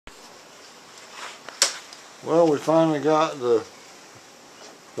Well, we finally got the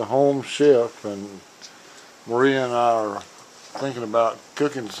home chef, and Maria and I are thinking about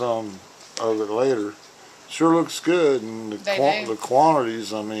cooking some of it later. Sure looks good, and the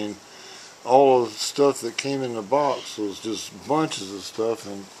quantities, I mean, all of the stuff that came in the box was just bunches of stuff,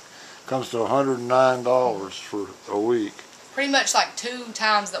 and comes to $109 for a week. Pretty much like 2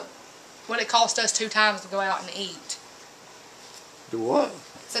 times what it cost us 2 times to go out and eat. Do what?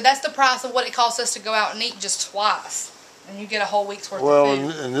 So that's the price of what it costs us to go out and eat just twice, and you get a whole week's worth of food.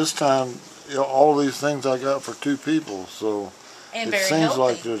 Well, and this time, you know, all these things I got for 2 people, so and it seems healthy.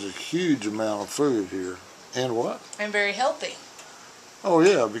 like there's a huge amount of food here. And what? And very healthy. Oh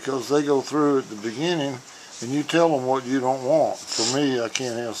yeah, because they go through at the beginning, and you tell them what you don't want. For me, I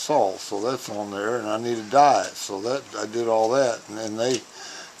can't have salt, so that's on there, and I need a diet, so that I did all that, and then they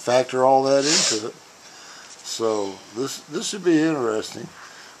factor all that into it. So this should be interesting.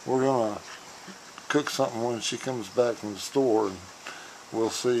 We're gonna cook something when she comes back from the store, and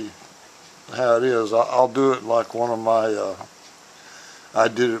we'll see how it is. I'll do it like one of my I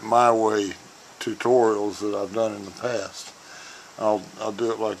did it my way tutorials that I've done in the past. I'll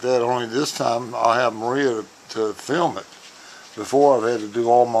do it like that, only this time I'll have Maria to film it. Before I've had to do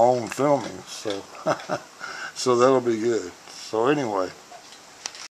all my own filming, so so that'll be good. So anyway,